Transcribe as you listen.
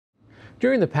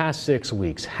During the past 6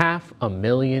 weeks,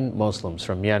 500,000 Muslims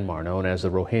from Myanmar, known as the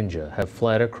Rohingya, have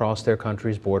fled across their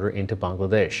country's border into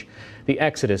Bangladesh. The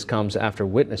exodus comes after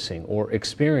witnessing or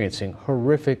experiencing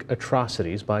horrific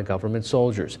atrocities by government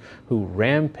soldiers who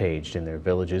rampaged in their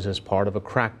villages as part of a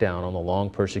crackdown on the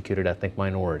long-persecuted ethnic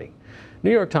minority. New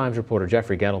York Times reporter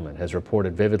Jeffrey Gettleman has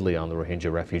reported vividly on the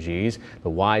Rohingya refugees, the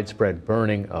widespread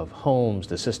burning of homes,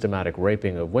 the systematic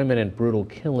raping of women, and brutal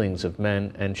killings of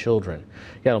men and children.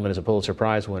 Gettleman is a Pulitzer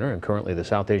Prize winner and currently the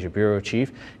South Asia Bureau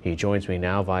Chief. He joins me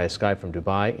now via Skype from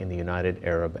Dubai in the United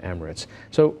Arab Emirates.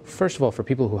 So, first of all, for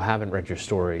people who haven't read your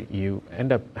story, you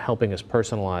end up helping us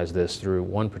personalize this through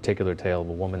one particular tale of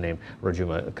a woman named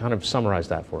Rajuma. Kind of summarize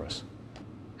that for us.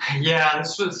 Yeah,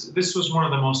 this was one of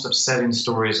the most upsetting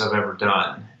stories I've ever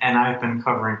done. And I've been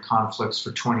covering conflicts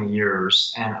for 20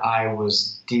 years, and I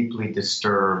was deeply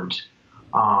disturbed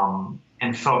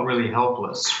and felt really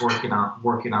helpless working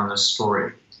on this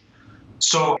story.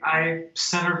 So I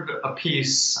centered a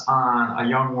piece on a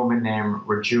young woman named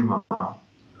Rajuma,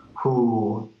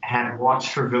 who had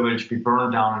watched her village be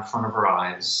burned down in front of her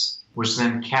eyes, was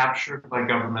then captured by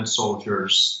government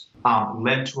soldiers,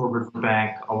 led to a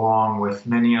riverbank along with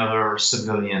many other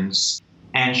civilians.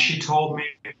 And she told me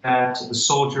that the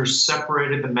soldiers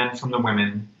separated the men from the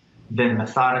women, then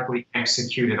methodically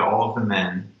executed all of the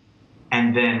men,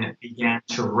 and then began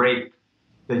to rape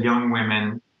the young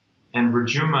women. And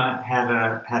Rajuma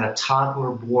had a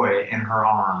toddler boy in her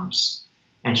arms.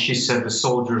 And she said the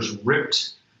soldiers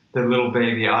ripped the little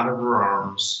baby out of her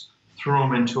arms, threw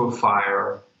him into a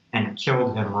fire, and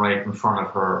killed him right in front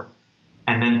of her,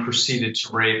 and then proceeded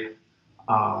to rape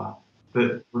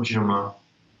the Rajuma,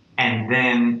 and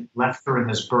then left her in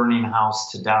this burning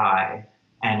house to die.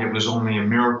 And it was only a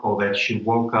miracle that she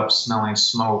woke up smelling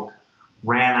smoke,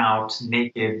 ran out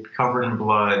naked, covered in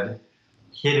blood,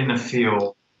 hid in a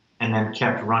field, and then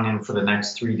kept running for the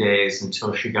next 3 days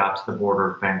until she got to the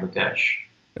border of Bangladesh.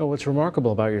 You know, what's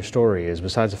remarkable about your story is,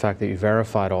 besides the fact that you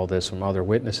verified all this from other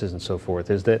witnesses and so forth,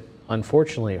 is that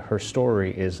unfortunately her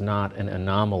story is not an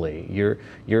anomaly.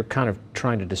 You're kind of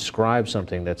trying to describe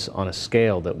something that's on a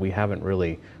scale that we haven't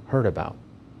really heard about.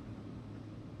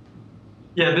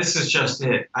 Yeah, this is just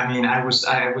it. I mean, I was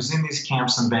in these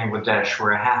camps in Bangladesh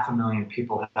where 500,000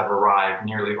 people have arrived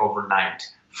nearly overnight,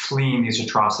 fleeing these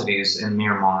atrocities in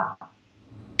Myanmar.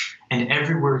 And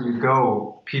everywhere you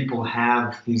go, people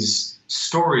have these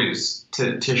stories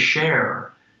to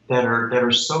share that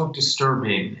are so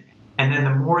disturbing. And then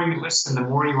the more you listen, the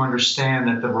more you understand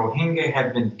that the Rohingya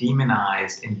had been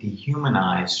demonized and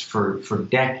dehumanized for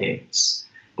decades,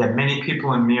 that many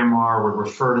people in Myanmar would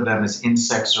refer to them as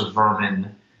insects or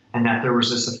vermin, and that there was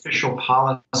this official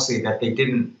policy that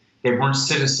they weren't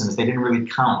citizens, they didn't really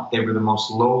count, they were the most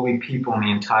lowly people in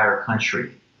the entire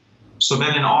country. So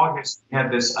then in August, we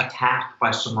had this attack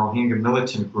by some Rohingya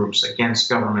militant groups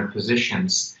against government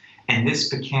positions, and this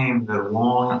became the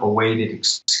long-awaited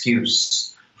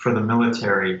excuse for the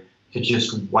military to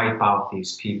just wipe out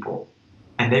these people.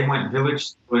 And they went village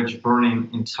to village, burning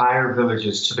entire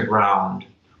villages to the ground,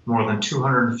 more than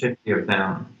 250 of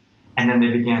them, and then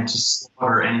they began to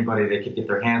slaughter anybody they could get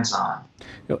their hands on.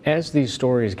 You know, as these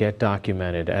stories get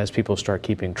documented, as people start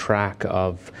keeping track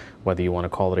of whether you want to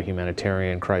call it a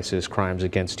humanitarian crisis, crimes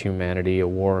against humanity, a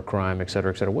war crime, et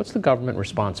cetera, what's the government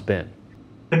response been?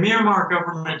 The Myanmar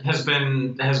government has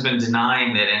been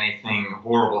denying that anything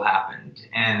horrible happened,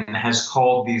 and has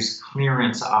called these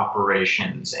clearance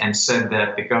operations and said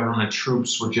that the government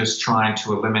troops were just trying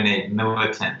to eliminate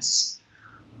militants.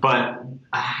 But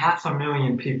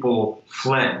 500,000 people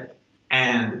fled,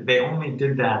 and they only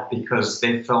did that because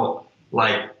they felt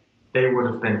like they would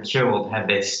have been killed had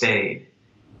they stayed.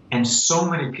 And so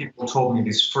many people told me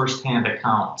these firsthand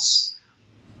accounts.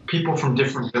 People from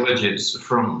different villages,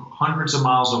 from hundreds of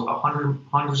miles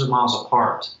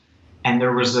apart, and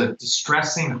there was a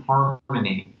distressing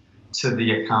harmony to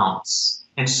the accounts.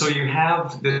 And so you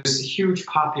have this huge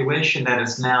population that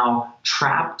is now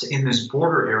trapped in this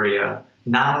border area,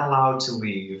 not allowed to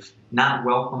leave, not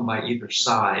welcomed by either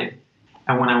side.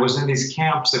 And when I was in these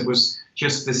camps, it was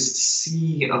just this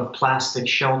sea of plastic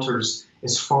shelters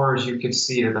as far as you could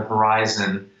see to the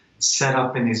horizon, set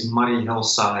up in these muddy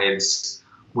hillsides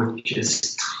with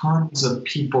just tons of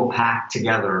people packed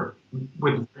together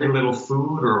with very little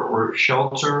food or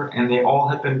shelter, and they all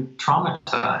had been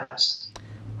traumatized.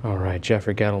 All right,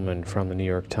 Jeffrey Gettleman from the New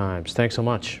York Times. Thanks so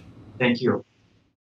much. Thank you.